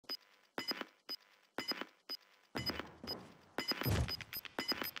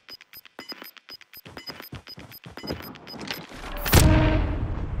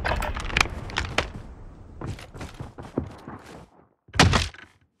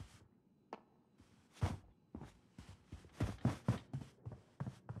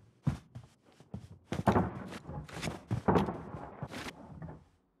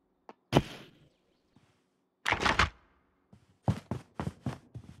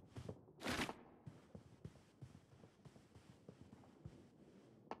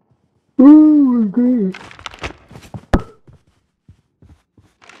good.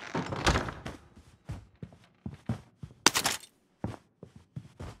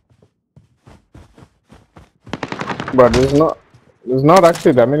 But there's not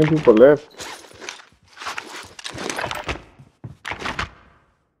actually that many people left.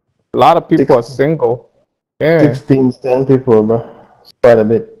 A lot of people are single. Yeah. 16, 10 people, bro. It's quite a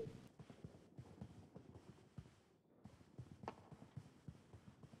bit.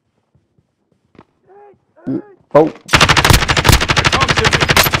 Oh.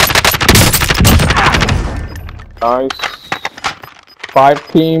 Nice.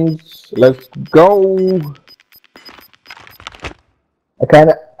 5 teams. Let's go.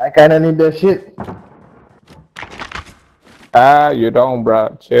 I kinda need that shit. You don't,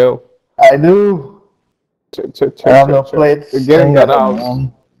 bro. Chill. I do. Chill. I have no plates. We're getting that house.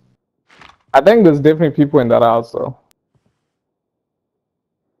 I think there's definitely people in that house, though.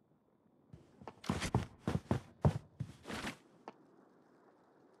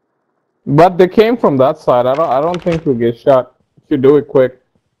 But they came from that side. I don't think we'll get shot. If you do it quick.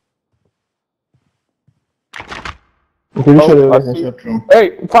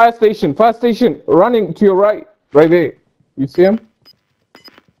 Hey, fire station, running to your right, right there. You see him?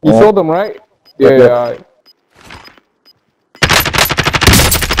 You saw them, right? Yeah.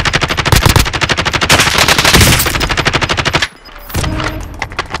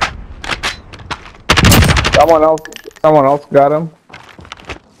 Someone else got him.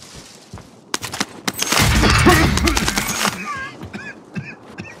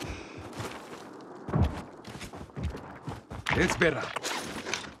 It's better.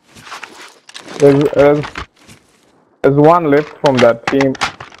 There's one left from that team.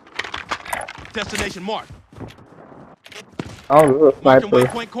 Destination marked. Oh, this is a sniper.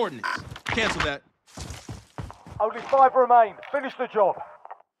 Waypoint coordinates. Cancel that. Only 5 remain. Finish the job.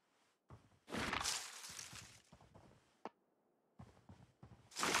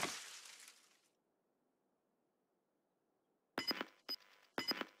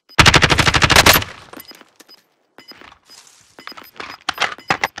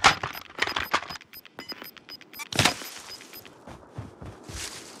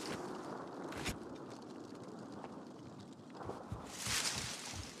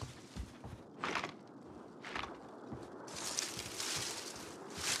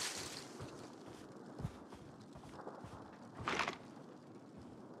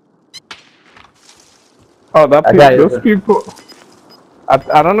 Oh, those people.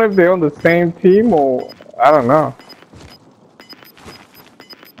 I don't know if they're on the same team or I don't know.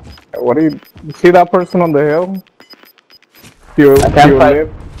 What do you see that person on the hill? I can't find.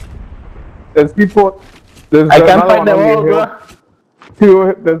 There's people. I can't find them all, bro.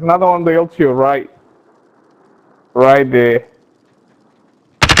 There's another one on the hill to your right. Right there.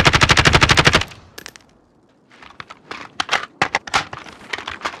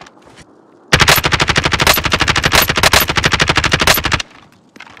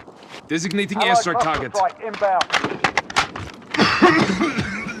 Designating airstrike target. Right, inbound.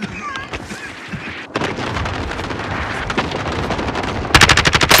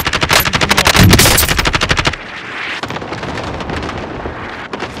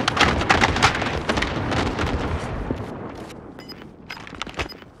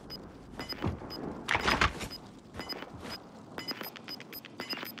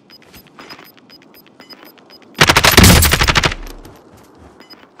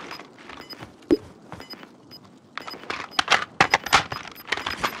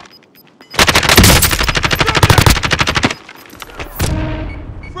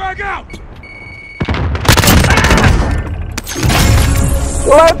 Out!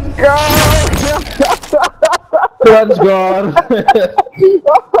 Let's go! Let's go!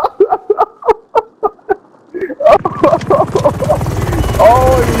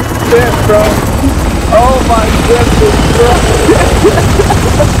 Holy shit, bro! Oh my goodness, bro!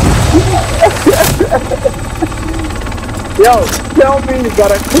 Yo, tell me you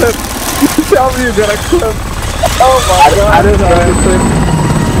got a clip. Tell me you got a clip. Oh my god! I don't know.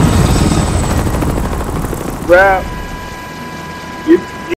 Bruh.